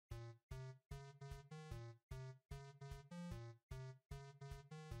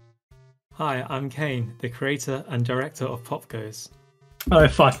Hi, I'm Kane, the creator and director of POPGOES. Oh,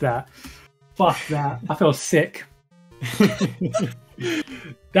 fuck that. Fuck that. I feel sick.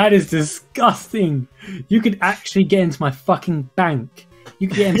 That is disgusting. You could actually get into my fucking bank. You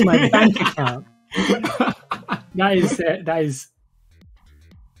could get into my bank account. That is.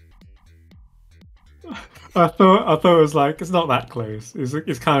 I thought it was like, it's not that close.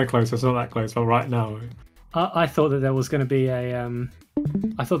 It's kind of close. It's not that close, but right now. I thought that there was going to be a.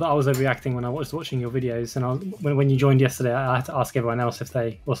 I thought that I was overreacting when I was watching your videos, and when you joined yesterday, I had to ask everyone else if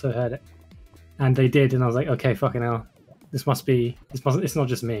they also heard it, and they did, and I was like, okay, fucking hell, it's not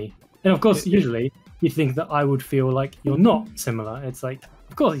just me. And of course, usually you think that I would feel like you're not similar. It's like,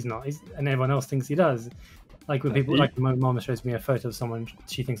 of course he's not, and everyone else thinks he does. Like when people, like my mom shows me a photo of someone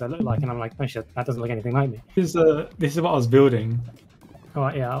she thinks I look like, and I'm like, no, that doesn't look anything like me. This is what I was building. All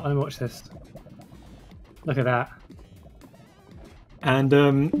right, yeah, let me watch this. Look at that. And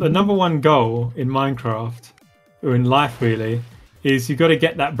the number one goal in Minecraft, or in life really, is you got to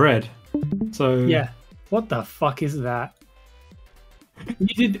get that bread. So yeah, what the fuck is that?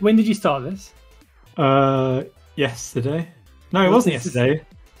 When did you start this? Yesterday. No, it wasn't yesterday.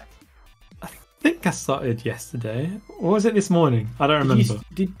 I think I started yesterday. Or was it this morning? I don't remember.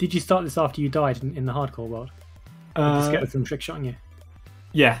 Did you start this after you died in the hardcore world? The skeleton trick shot on you.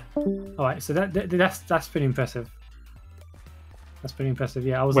 Yeah. All right, so that's pretty impressive. That's pretty impressive.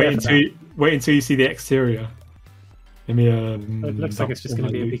 Yeah, I was wait until you see the exterior. Let me. It looks like it's just going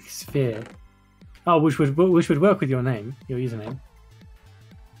to be a big sphere. Oh, which would work with your name, your username.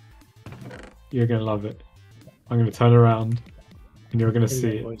 You're going to love it. I'm going to turn around, and you're going to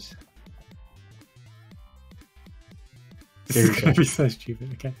see it. Boys. This is going to be so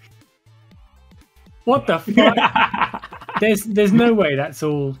stupid. Okay. What the fuck? There's no way that's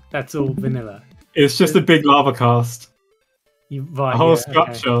all vanilla. It's just a big lava cast. Right, the whole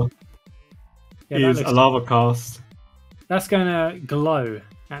structure is a lava cast. That's going to glow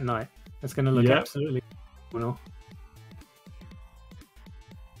at night. That's going to look absolutely phenomenal.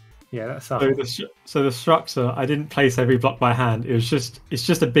 Yeah, that's so the structure. I didn't place every block by hand. It's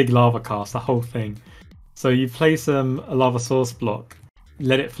just a big lava cast, the whole thing. So you place a lava source block,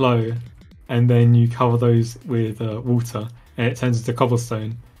 let it flow, and then you cover those with water, and it turns into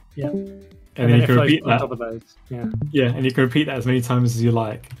cobblestone. Yeah. And then you can repeat that. On top of those. Yeah. Yeah, and you can repeat that as many times as you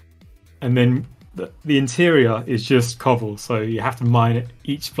like. And then the interior is just cobble, so you have to mine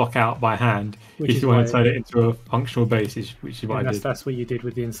each block out by hand if you want to turn it into a functional base, which is what I did. That's what you did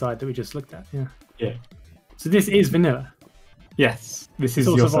with the inside that we just looked at. Yeah. Yeah. So this is vanilla. Yes, this is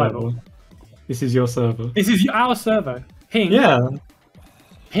your server. This is your server. This is our server. Ping. Yeah.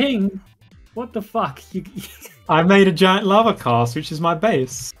 Ping. What the fuck? I made a giant lava cast, which is my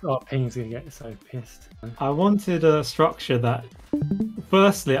base. Oh, Ping's gonna get so pissed. I wanted a structure that,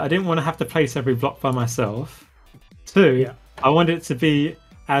 firstly, I didn't want to have to place every block by myself. Two, I wanted it to be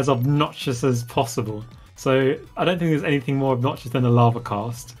as obnoxious as possible. So I don't think there's anything more obnoxious than a lava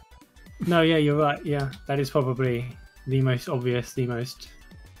cast. No, yeah, you're right. Yeah, that is probably the most obvious,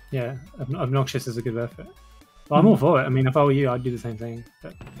 obnoxious is a good word for it. Well, I'm all for it. I mean, if I were you, I'd do the same thing.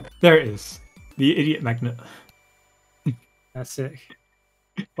 But... There it is. The idiot magnet. That's sick.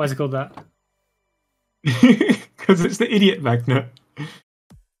 Why is it called that? Because it's the idiot magnet.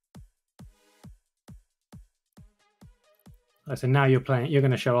 Oh, so now you're playing. You're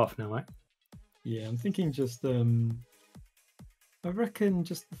going to show off now, right? Yeah, I'm thinking just. I reckon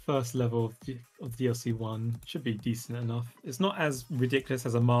just the first level of DLC 1 should be decent enough. It's not as ridiculous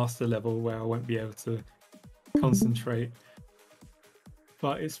as a master level where I won't be able to concentrate,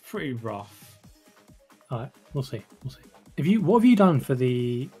 but it's pretty rough. All right, we'll see. What have you done for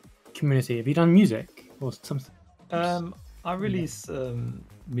the community? Have you done music or something? I release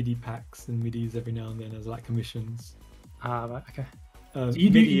MIDI packs and MIDIs every now and then as like commissions. Ah, right, okay. So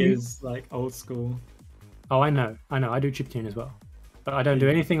MIDI is like old school. Oh, I know. I do chiptune as well, but I don't do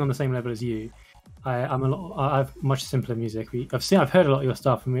anything on the same level as you. I have much simpler music. I've heard a lot of your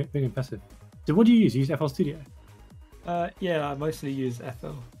stuff and it's been impressive. So what do you use? You use FL Studio? Yeah, I mostly use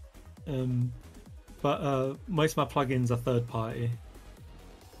FL. But most of my plugins are third party.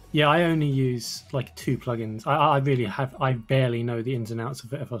 Yeah, I only use like 2 plugins. I barely know the ins and outs of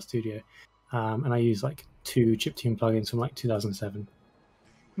FL Studio, and I use like 2 chiptune plugins from like 2007.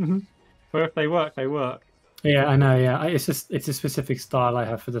 Well, if they work, they work. Yeah, I know. Yeah, it's a specific style I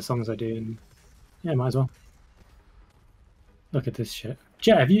have for the songs I do, and yeah, might as well. Look at this shit.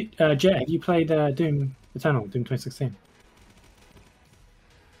 Jet, have you played Doom Eternal, Doom 2016?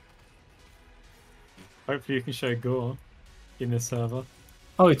 Hopefully you can show gore in this server.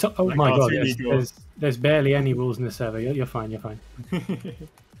 Oh, my god, there's barely any rules in the server. You're fine, you're fine.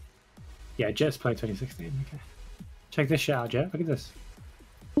 Yeah, Jet's played 2016. Okay. Check this shit out, Jet. Look at this.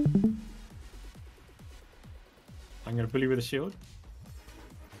 I'm gonna bully with a shield.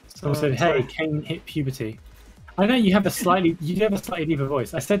 Someone said, "Hey, Kane hit puberty." I know you have a slightly deeper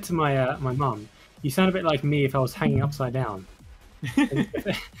voice. I said to my my mum, "You sound a bit like me if I was hanging upside down."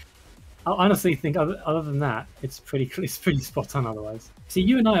 I honestly think, other than that, it's pretty spot on. Otherwise, see,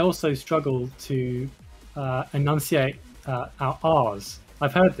 you and I also struggle to enunciate our R's.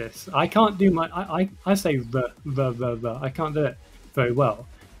 I've heard this. I can't do my. I say r. I can't do it very well,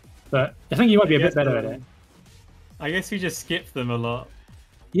 but I think you might be a bit better at it. I guess you just skip them a lot.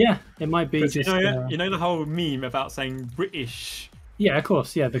 Yeah, it might be just. You know the whole meme about saying British. Yeah, of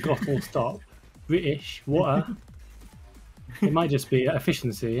course. Yeah, the goth will stop. British water. It might just be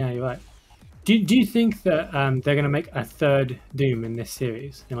efficiency. Yeah, you're right. Do you think that they're going to make a third Doom in this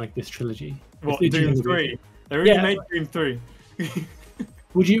series, in like this trilogy? What, Doom 3? They already made Doom 3.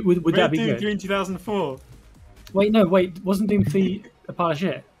 Would that be Doom good? 3 in 2004. Wait, wasn't Doom 3 a pile of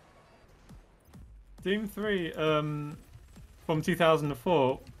shit? Doom 3 from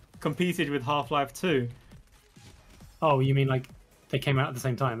 2004 competed with Half-Life 2. Oh, you mean like they came out at the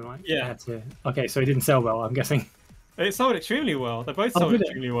same time? Like, yeah. Had to... Okay, so it didn't sell well, I'm guessing. It sold extremely well. They both sold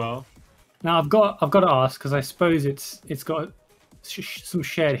extremely well. Now I've got to ask, because I suppose it's got some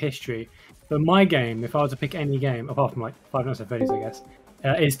shared history. But my game, if I were to pick any game apart from like Five Nights at Freddy's, I guess,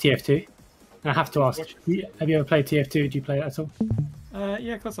 is TF2. And I have to ask, have you ever played TF2? Did you play it at all?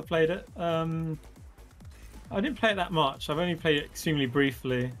 Yeah, of course I played it. I didn't play it that much. I've only played it extremely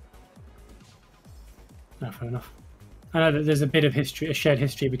briefly. No, fair enough. I know that there's a bit of history, a shared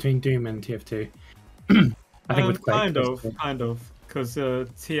history between Doom and TF2. I think with Quake. Kind of, because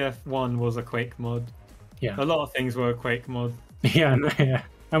TF1 was a Quake mod. Yeah. A lot of things were a Quake mod. Yeah, yeah.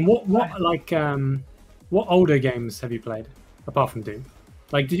 And what older games have you played apart from Doom?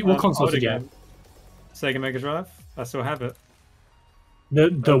 Like, what consoles did you have? Sega Mega Drive. I still have it.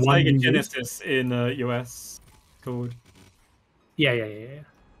 The one Sega Genesis in US called. Yeah.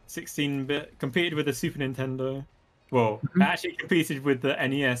 16-bit, competed with the Super Nintendo. Well, it actually competed with the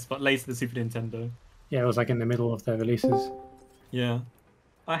NES, but later the Super Nintendo. Yeah, it was like in the middle of their releases. Yeah.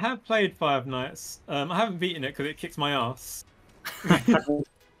 I have played Five Nights. I haven't beaten it because it kicks my ass.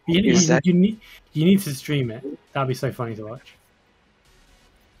 you need to stream it. That'd be so funny to watch.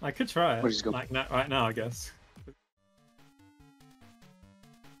 I could try it, like right now, I guess.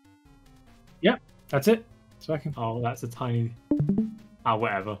 Yep, that's it. It's working. Oh, that's a tiny... Oh,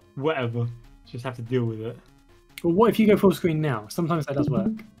 whatever. Just have to deal with it. Well, what if you go full screen now? Sometimes that does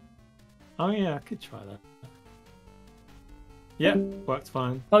work. Oh yeah, I could try that. Yeah, worked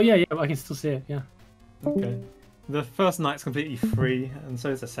fine. Oh yeah, I can still see it, yeah. Okay. The first night's completely free, and so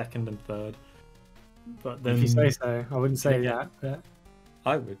is the second and third. But then... If you say so, I wouldn't say that, but...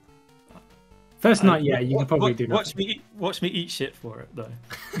 I would. First night, yeah, you can probably do that. Watch me eat shit for it, though.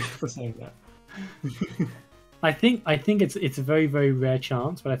 For saying that. I think it's a very, very rare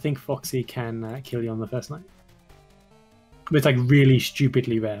chance, but I think Foxy can kill you on the first night. But it's like really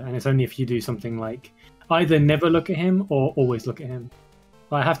stupidly rare, and it's only if you do something like either never look at him or always look at him.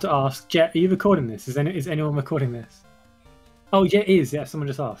 I have to ask, Jet, are you recording this? Is anyone recording this? Oh, Jet is. Yeah, someone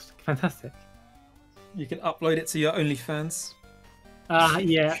just asked. Fantastic. You can upload it to your OnlyFans.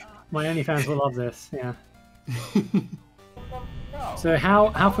 Yeah, my OnlyFans will love this. Yeah. So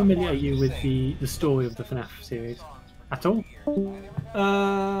how familiar are you with the story of the FNAF series? At all?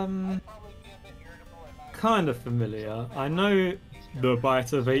 Kind of familiar. I know the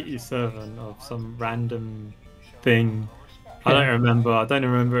Bite of 87 of some random thing. I don't remember. I don't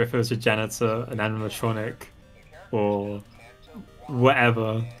remember if it was a janitor, an animatronic, or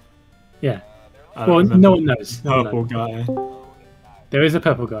whatever. Yeah. Well, no one knows. Purple guy. There is a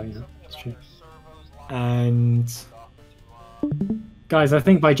purple guy, yeah. It's true. And... Guys, I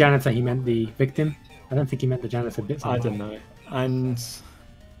think by janitor he meant the victim. I don't think he meant the janitor bits. I don't know. And...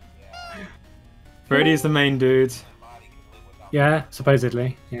 Freddy's the main dude. Yeah,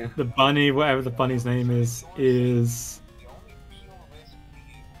 supposedly, yeah. The bunny, whatever the bunny's name is...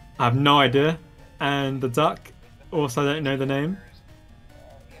 I have no idea. And the duck, also don't know the name.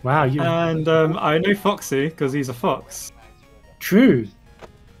 Wow, And I know Foxy, because he's a fox. True.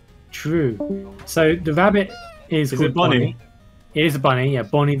 So the rabbit is called Bonnie. It is a bunny, yeah,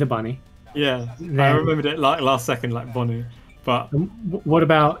 Bonnie the bunny. Yeah, I remembered it like last second, like Bonnie. But what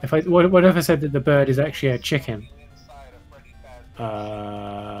about what if I said that the bird is actually a chicken? You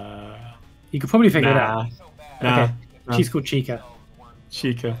could probably figure it out. Okay, she's called Chica.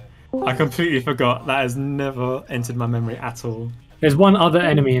 Chica. I completely forgot. That has never entered my memory at all. There's one other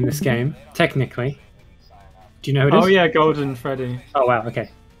enemy in this game, technically. Do you know who it is? Oh yeah, Golden Freddy. Oh wow, okay.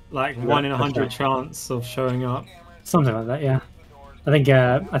 like 1 in 100 chance of showing up. Something like that, yeah. I think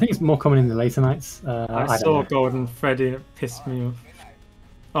it's more common in the later nights. I saw Golden Freddy and it pissed me off.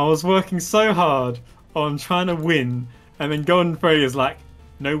 I was working so hard on trying to win, and then Golden Freddy is like,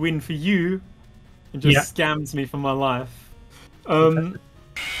 "No win for you," and just scams me for my life. Who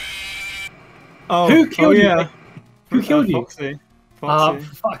killed you? Who killed you? Foxy. For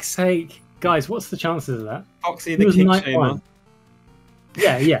fuck's sake, guys! What's the chances of that? Foxy the King Shamer.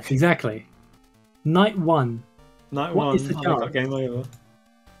 Yeah, exactly. Night 1. What is the chance? Game over.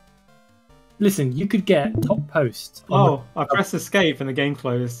 Listen, you could get top posts. I pressed escape and the game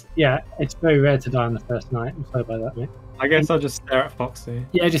closed. Yeah, it's very rare to die on the first night. I'm sorry about that, mate. I guess I'll just stare at Foxy.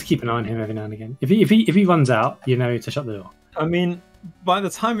 Yeah, just keep an eye on him every now and again. If he runs out, you know to shut the door. I mean, by the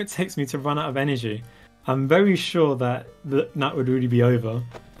time it takes me to run out of energy, I'm very sure that the night would already be over.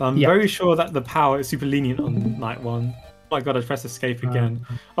 But I'm very sure that the power is super lenient on night 1. Oh my god, I pressed escape again.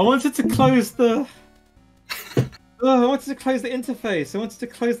 I wanted to close the... I wanted to close the interface. I wanted to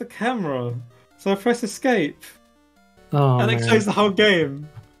close the camera. So I pressed escape. And it closed the whole game.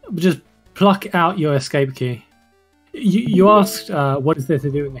 Just pluck out your escape key. You asked what is there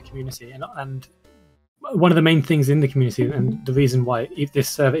to do in the community, and one of the main things in the community, and the reason why this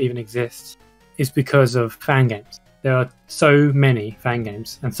server even exists, is because of fan games. There are so many fan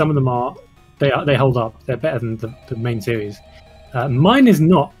games, and some of them they hold up. They're better than the main series. Mine is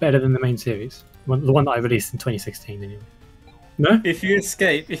not better than the main series. The one that I released in 2016, anyway. No? If you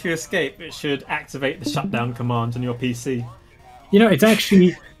escape, it should activate the shutdown command on your PC. You know, it's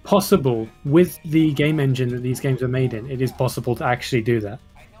actually possible with the game engine that these games are made in. It is possible to actually do that.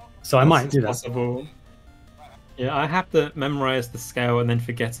 So I might do that. Possible. Yeah, I have to memorize the scale and then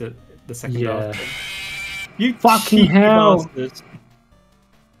forget it the second after. You fucking hell! Bastard.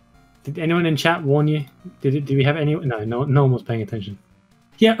 Did anyone in chat warn you? Did we have any? No one was paying attention.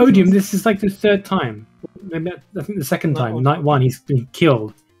 Yeah, Odium, this is like the 3rd time. Maybe I think the 2nd time. Night 1, he's been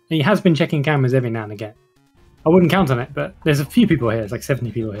killed. And he has been checking cameras every now and again. I wouldn't count on it, but there's a few people here. It's like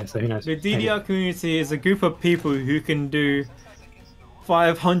 70 people here, so who knows? The DDR community is a group of people who can do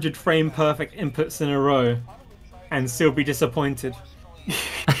 500 frame perfect inputs in a row and still be disappointed.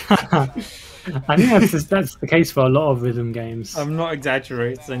 I think that's the case for a lot of rhythm games. I'm not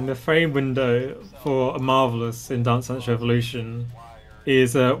exaggerating. The frame window for a Marvelous in Dance Dance Revolution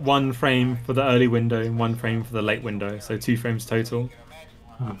is 1 frame for the early window and 1 frame for the late window, so 2 frames total.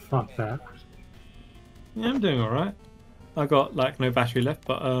 Oh, fuck that. Yeah, I'm doing alright. I got like no battery left,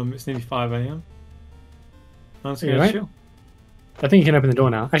 but it's nearly 5 AM. I'm just gonna chill. I think you can open the door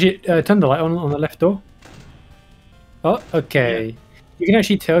now. Actually, turn the light on the left door. Oh, okay. Yeah. You can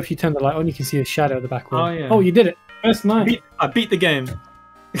actually tell if you turn the light on, you can see the shadow of the back wall. Oh, yeah. Oh, you did it. First night. I beat the game.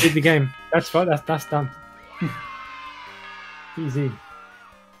 You beat the game. That's right. That's done. Easy.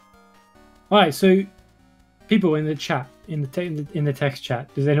 Alright, so people in the chat, in the text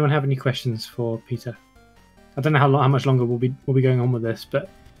chat, does anyone have any questions for Peter? I don't know how much longer we'll be going on with this, but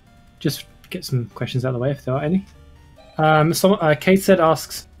just get some questions out of the way if there are any. Kate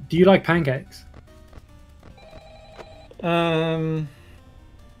asks, do you like pancakes? Do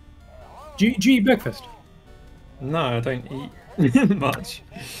you eat breakfast? No, I don't eat much.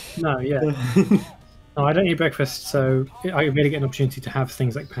 No, yeah. No, I don't eat breakfast, so I really get an opportunity to have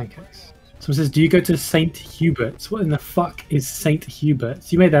things like pancakes. Someone says, do you go to St. Hubert's? What in the fuck is St.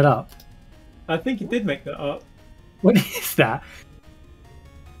 Hubert's? You made that up. I think you did make that up. What is that?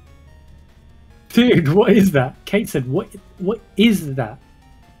 Dude, what is that? Kate said, what is that?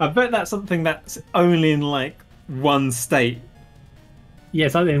 I bet that's something that's only in like one state. Yeah,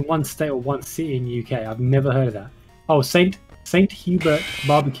 it's either in one state or one city in the UK. I've never heard of that. Oh, St. Hubert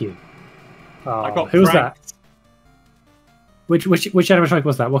Barbecue. Oh, I got who was that? Which animatronic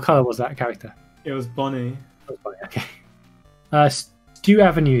was that? What colour was that character? It was Bonnie. It was Bonnie, okay. Stu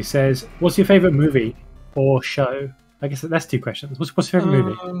Avenue says, what's your favourite movie or show? I guess that's 2 questions. What's your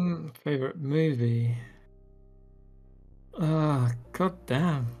favourite movie? Favourite movie? God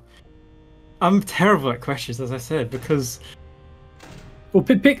damn. I'm terrible at questions, as I said, because... Well,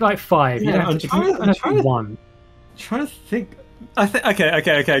 pick like 5. Yeah, I'm trying to one. Trying to think.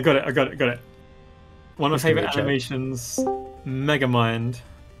 Okay, got it. One of my favourite animations, Megamind.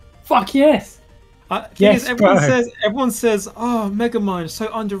 Fuck yes! Yes, everyone says, oh, Megamind,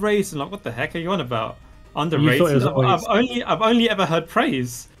 so underrated. Like, what the heck are you on about? Underrated? I've only ever heard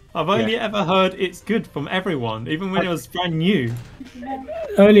praise. I've only ever heard it's good from everyone, even when it was brand new.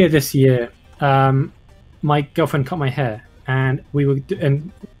 Earlier this year, my girlfriend cut my hair, and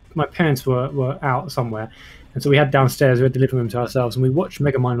my parents were out somewhere, and so we had downstairs, we had the living room to ourselves, and we watched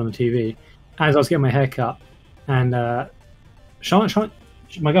Megamind on the TV as I was getting my hair cut, and Charlotte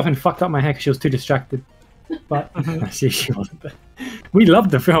My girlfriend fucked up my hair because she was too distracted. But she wasn't. But we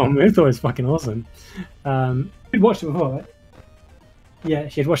loved the film. We thought it was fucking awesome. We'd watched it before, right? Yeah,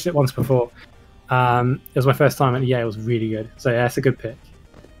 she had watched it once before. It was my first time, and yeah, it was really good. So yeah, it's a good pick.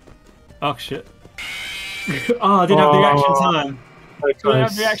 Oh shit! Oh, I didn't have the action time. I didn't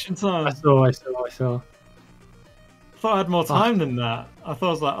have the action time. I saw. I thought I had more time than that. I thought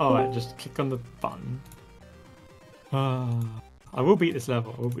I was like, oh, right, just click on the button. I will beat this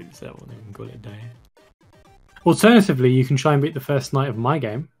level. And then we can call it a day. Alternatively, you can try and beat the first night of my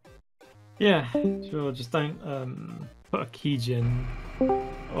game. Yeah, sure. Just don't put a keygen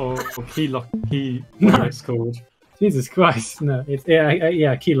or key lock key. Whatever it's called. Jesus Christ! No, it's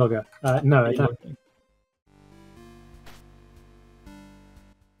yeah, keylogger. No, I don't.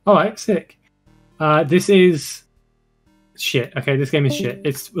 All right, sick. This is shit. Okay, this game is shit.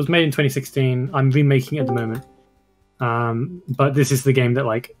 It was made in 2016. I'm remaking it at the moment. But this is the game that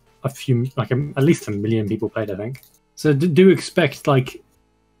like at least 1 million people played, I think. So do expect like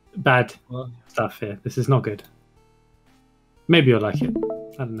bad stuff here. This is not good. Maybe you'll like it.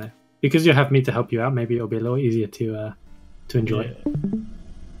 I don't know. Because you have me to help you out, maybe it'll be a little easier to enjoy. Yeah.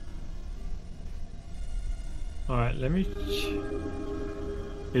 All right, let me.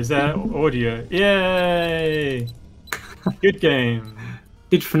 Is that audio? Yay! Good game.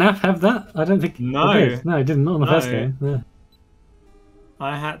 Did FNAF have that? I don't think. No. It did. No, it didn't. Not on the first game. Yeah.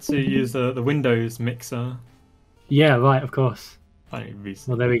 I had to use the Windows mixer. Yeah, right. Of course.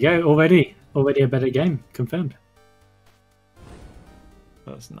 Well, there we go. Already a better game confirmed.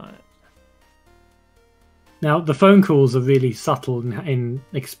 First night. Now the phone calls are really subtle in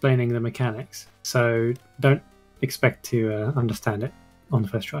explaining the mechanics, so don't expect to understand it on the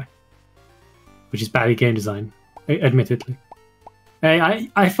first try, which is bad game design, admittedly. Hey,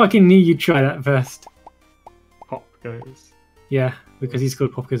 I fucking knew you'd try that first. POPGOES. Yeah, because he's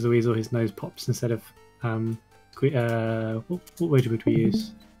called POPGOES the Weasel. His nose pops instead of what word would we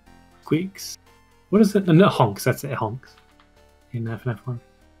use? Squeaks. What is it? No, honks. That's it. Honks. In FNAF 1.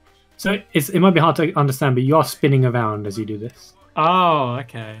 So it might be hard to understand, but you are spinning around as you do this. Oh,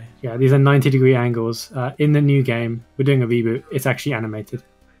 okay. Yeah, these are 90-degree angles. In the new game, we're doing a reboot. It's actually animated.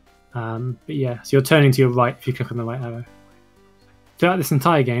 But yeah, so you're turning to your right if you click on the right arrow. Throughout this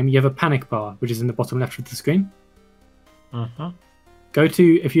entire game, you have a panic bar, which is in the bottom left of the screen.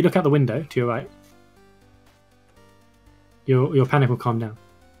 If you look out the window to your right, your panic will calm down.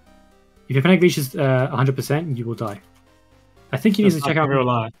 If your panic reaches 100%, you will die. I think you need to check out real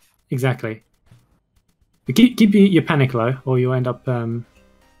life. Exactly. But keep your panic low, or you'll end up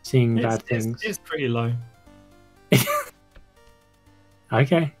seeing bad things. It's pretty low.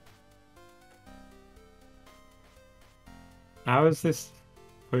 Okay. How is this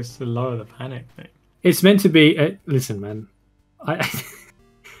supposed to lower the panic thing? It's meant to be. Listen, man.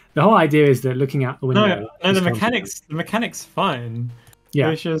 The whole idea is that looking out the window. No, the mechanics fine. Yeah.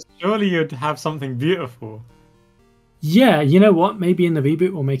 It's just, surely you'd have something beautiful. Yeah, you know what? Maybe in the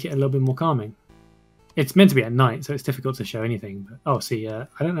reboot we'll make it a little bit more calming. It's meant to be at night, so it's difficult to show anything. But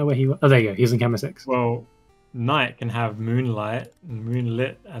I don't know where he was. Oh, there you go. He's in camera 6. Well, night can have moonlight and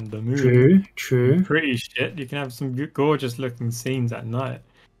moonlit and the moon. True. Pretty shit. You can have some gorgeous looking scenes at night.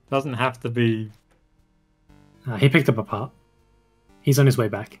 Doesn't have to be. He picked up a part. He's on his way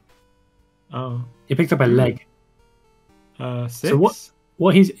back. Oh. He picked up a leg. 6. So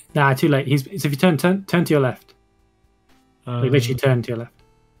what he's too late. So if you turn to your left. Like literally turn to your left.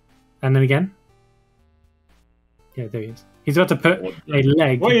 And then again. Yeah, there he is. He's about to put a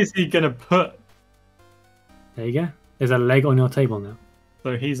leg. What is he gonna put? There you go. There's a leg on your table now.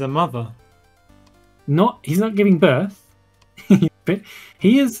 So he's a mother. He's not giving birth. But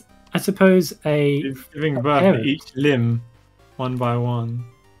he is, I suppose, He's giving birth to each limb, one by one.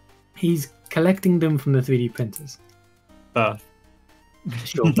 He's collecting them from the 3D printers. Birth.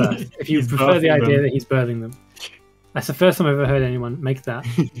 Sure, birth. If you prefer the idea that he's birthing them. That's the first time I've ever heard anyone make that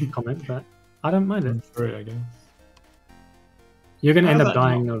comment, but I don't mind it. True, I guess. You're going to end up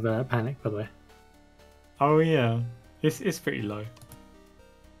dying of panic, by the way. Oh yeah, it's pretty low.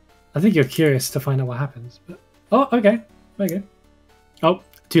 I think you're curious to find out what happens. But... Oh, okay. Very good. Oh,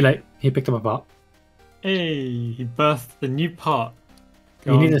 too late. He picked up a part. Hey, he birthed the new part.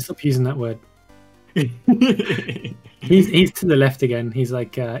 You need to stop using that word. He's to the left again. He's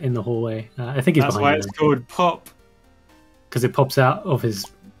like in the hallway. I think he's behind. That's why it's called pop. Because it pops out of his.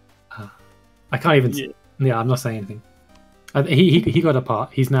 I can't even. Yeah, I'm not saying anything. He got a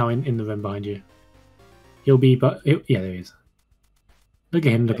part. He's now in the room behind you. He'll be, yeah, there he is. Look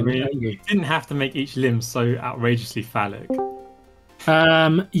at him looking at you. You didn't have to make each limb so outrageously phallic.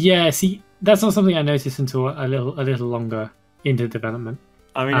 Yeah. See, that's not something I noticed until a little longer into development.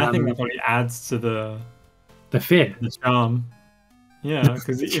 I mean, I think that probably adds to the fear, the charm. Yeah,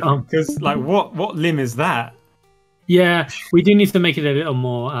 because like, what limb is that? Yeah, we do need to make it a little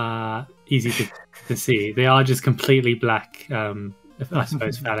more easy to see. They are just completely black, I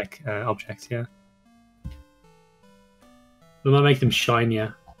suppose, phallic objects. Yeah, we might make them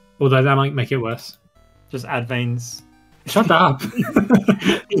shinier, although that might make it worse. Just add veins. Shut up.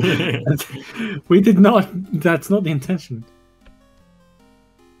 We did not. That's not the intention.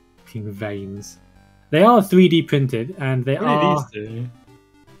 Fucking veins. They are 3D printed, and they are. What do these do?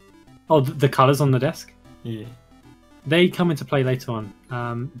 Oh, the colors on the desk. Yeah. They come into play later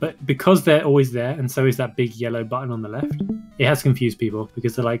on, but because they're always there, and so is that big yellow button on the left, it has confused people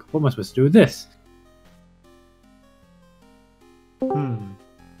because they're like, "What am I supposed to do with this?"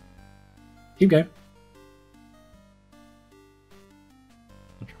 Keep going.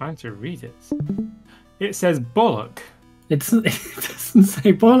 I'm trying to read it. It says bollock. It doesn't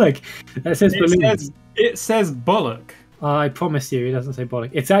say bollock. It says balloons. It says bollock. I promise you, it doesn't say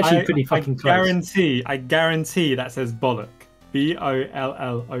bollock. It's actually pretty fucking close. I guarantee that says bollock.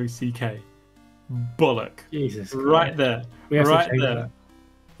 BOLLOCK. Bollock. Jesus. Right there. We have right to change there.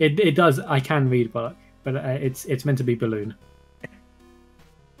 That. It does. I can read bollock, but it's meant to be balloon.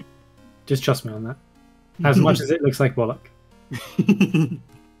 Just trust me on that. As much as it looks like bollock.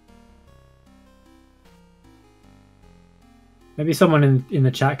 Maybe someone in the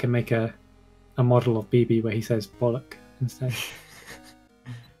chat can make a model of BB where he says bollock instead.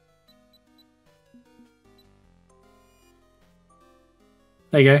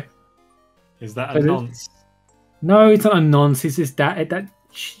 There you go. Is that a nonce? No, it's not a nonce. It's his dad.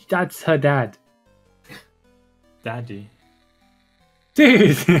 That's her dad. Daddy.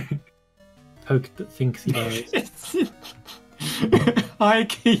 Dude! Poke that thinks he knows. Hi,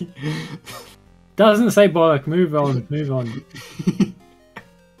 Key. Doesn't say bollock. Move on. Move on.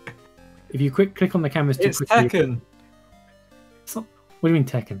 If you click on the cameras too quickly... It's Tekken. What do you mean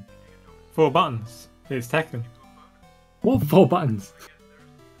Tekken? 4 buttons. It's Tekken. What 4 buttons?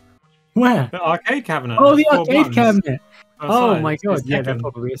 Where? The arcade cabinet. Oh, the arcade cabinet. Oh Outside. my god. It's Yeah, Tekken. that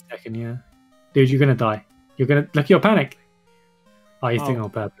probably is Tekken, yeah. Dude, you're gonna die. You're gonna... Look, you'll panic. Oh, he's doing it on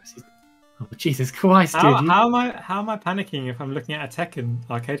purpose. Oh, Jesus Christ, dude. How am I panicking if I'm looking at a Tekken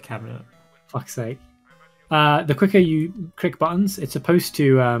arcade cabinet? Fuck's sake. The quicker you click buttons, it's supposed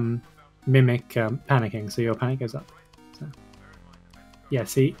to mimic panicking, so your panic goes up. So, yeah,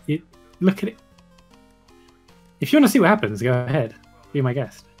 see, look at it. If you want to see what happens, go ahead. Be my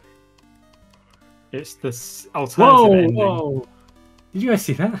guest. It's this alternative ending. Whoa! Did you guys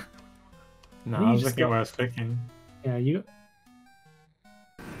see that? No, I was looking at where I was clicking. Yeah, you...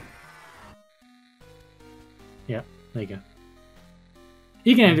 Yeah, there you go.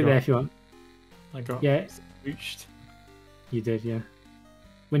 You can end it there if you want. I got spooched. You did, yeah.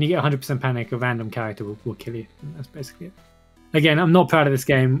 When you get 100% panic, a random character will kill you. And that's basically it. Again, I'm not proud of this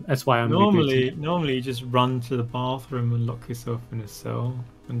game. That's why I'm normally you just run to the bathroom and lock yourself in a cell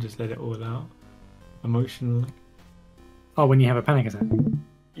and just let it all out emotionally. Oh, when you have a panic attack.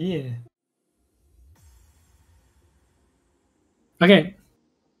 Yeah. Okay.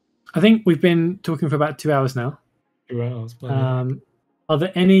 I think we've been talking for about 2 hours now. 2 hours. Are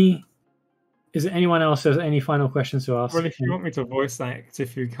there any... Is there anyone else who has any final questions to ask? Well, if you want me to voice act,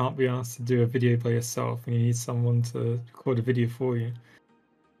 if you can't be asked to do a video by yourself and you need someone to record a video for you.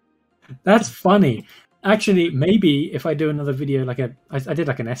 That's funny. Actually, maybe if I do another video, I did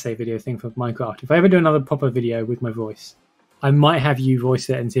like an essay video thing for Minecraft. If I ever do another proper video with my voice, I might have you voice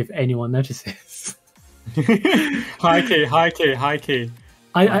it and see if anyone notices. Hi, Key.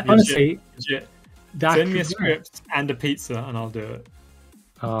 I honestly... Legit. Send me a script and a pizza and I'll do it.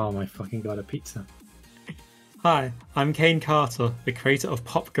 Oh my fucking god, a pizza. Hi, I'm Kane Carter, the creator of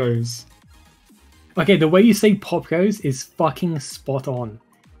POPGOES. Okay, the way you say POPGOES is fucking spot on.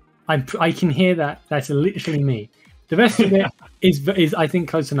 I can hear that. That's literally me. The rest of it is I think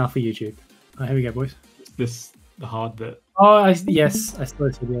close enough for YouTube. Here we go, boys. This the hard bit. Oh, yes, I saw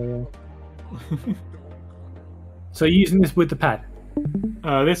this video. Yeah. So you're using this with the pad?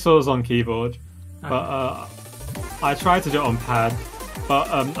 This was on keyboard, but I tried to do it on pad. But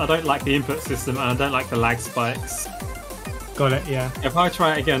I don't like the input system and I don't like the lag spikes. Got it, yeah. If I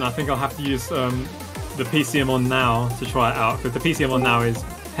try it again, I think I'll have to use the PC I'm on now to try it out. Because the PC I'm on now is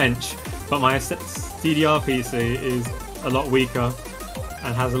Hench, but my CDR PC is a lot weaker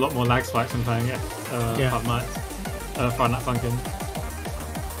and has a lot more lag spikes when playing it. Friday Night Funkin.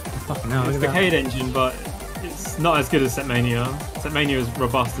 Fucking hell, It's the Cade engine, but it's not as good as Setmania. Setmania is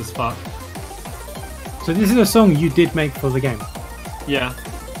robust as fuck. So this is a song you did make for the game? Yeah.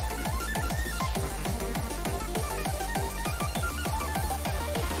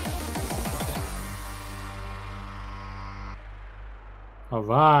 All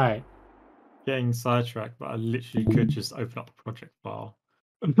right. Getting sidetracked, but I literally could just open up the project file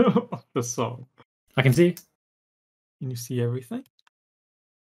of the song. I can see. Can you see everything?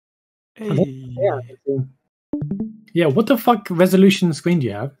 Yeah, Hey. I can see. Yeah, what the fuck resolution screen do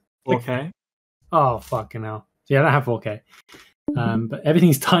you have? 4K. Oh, fucking hell. Yeah, I don't have 4K. But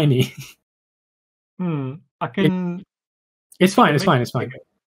everything's tiny. I can. It's fine. It's fine. It's fine.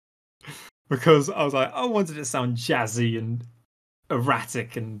 Because I was like, I wanted it to sound jazzy and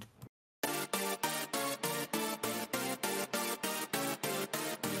erratic and.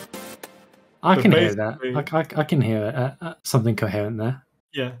 I can hear that. I can hear something coherent there.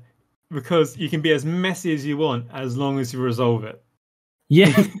 Yeah, because you can be as messy as you want as long as you resolve it.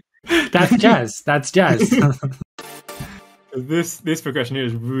 Yeah, that's jazz. That's jazz. This progression here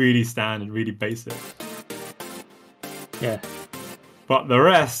is really standard, really basic. Yeah. But the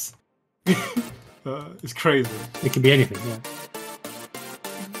rest is crazy. It can be anything, yeah.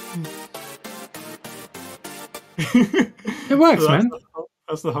 It works, man.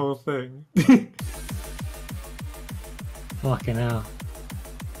 That's the whole thing. Fucking hell.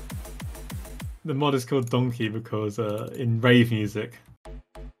 The mod is called Donkey because in rave music,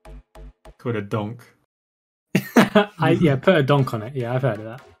 called a donk. Yeah, put a donk on it. Yeah, I've heard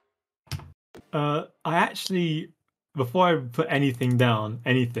of that. I actually, before I put anything down,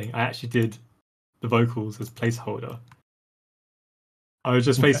 I actually did the vocals as placeholder. I was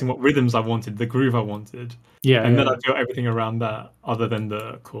just facing what rhythms I wanted, the groove I wanted. Yeah. And then I built everything around that, other than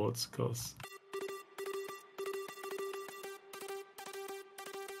the chords, of course.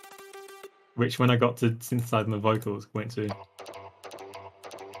 Which, when I got to synthesizing the vocals, went to.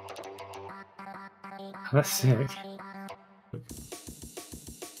 That's sick.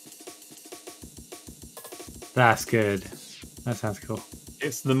 That's good. That sounds cool.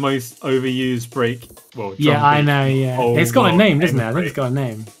 It's the most overused break. Well, yeah, I know. Yeah, it's got a name, doesn't it? I think it's got a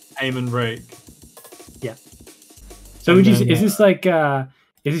name. Aim and break. Yeah. So would you? Is this like? Is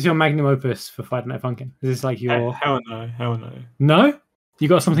this your magnum opus for Friday Night Funkin'? Is this like your? Hell no! Hell no! No, you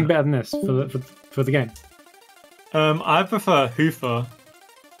got something better than this for the game. I prefer Hoofer.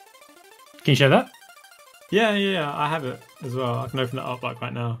 Can you show that? Yeah, I have it as well. I can open it up like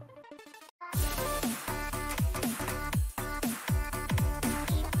right now.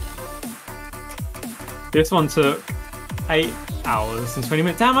 This one took 8 hours and 20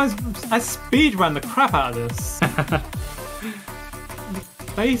 minutes. Damn, I speed ran the crap out of this. The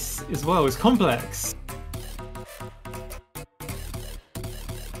bass as well is complex.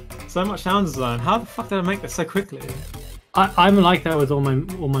 So much sound design. How the fuck did I make this so quickly? I'm like that with all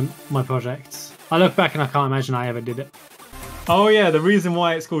my projects. I look back and I can't imagine I ever did it. Oh yeah, the reason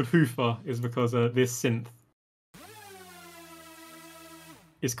why it's called Hoofer is because this synth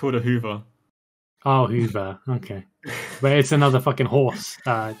is called a Hoover. Oh, Hoover. Okay. But it's another fucking horse.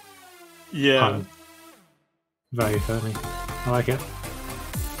 Yeah. Pun. Very funny. I like it.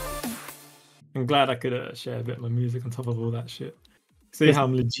 I'm glad I could share a bit of my music on top of all that shit. See how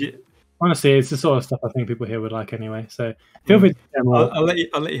I'm legit. Honestly, it's the sort of stuff I think people here would like anyway. So feel free to share more. I'll let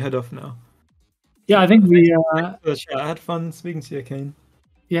you head off now. Yeah, I think we. I had fun speaking to you, Kane.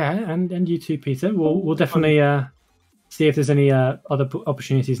 Yeah, and you too, Peter. We'll definitely see if there's any other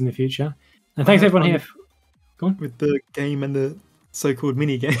opportunities in the future. And thanks everyone here. Go on. With the game and the so-called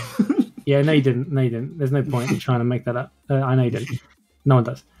mini game. Yeah, no, you didn't. There's no point in trying to make that up. I know you didn't. No one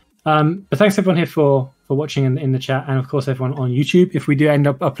does. But thanks everyone here for watching in the chat, and of course everyone on YouTube. If we do end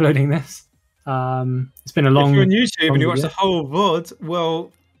up uploading this, it's been a long. If you're on YouTube and you watch the whole VOD,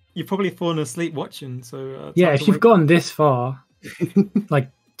 well, you've probably fallen asleep watching. So yeah, if you've gone this far, like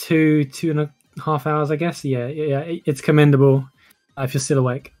 2.5 hours, I guess. Yeah, it's commendable if you're still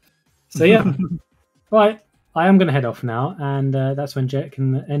awake. So yeah, right. I am going to head off now, and that's when Jet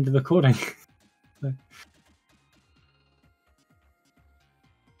can end the recording. So.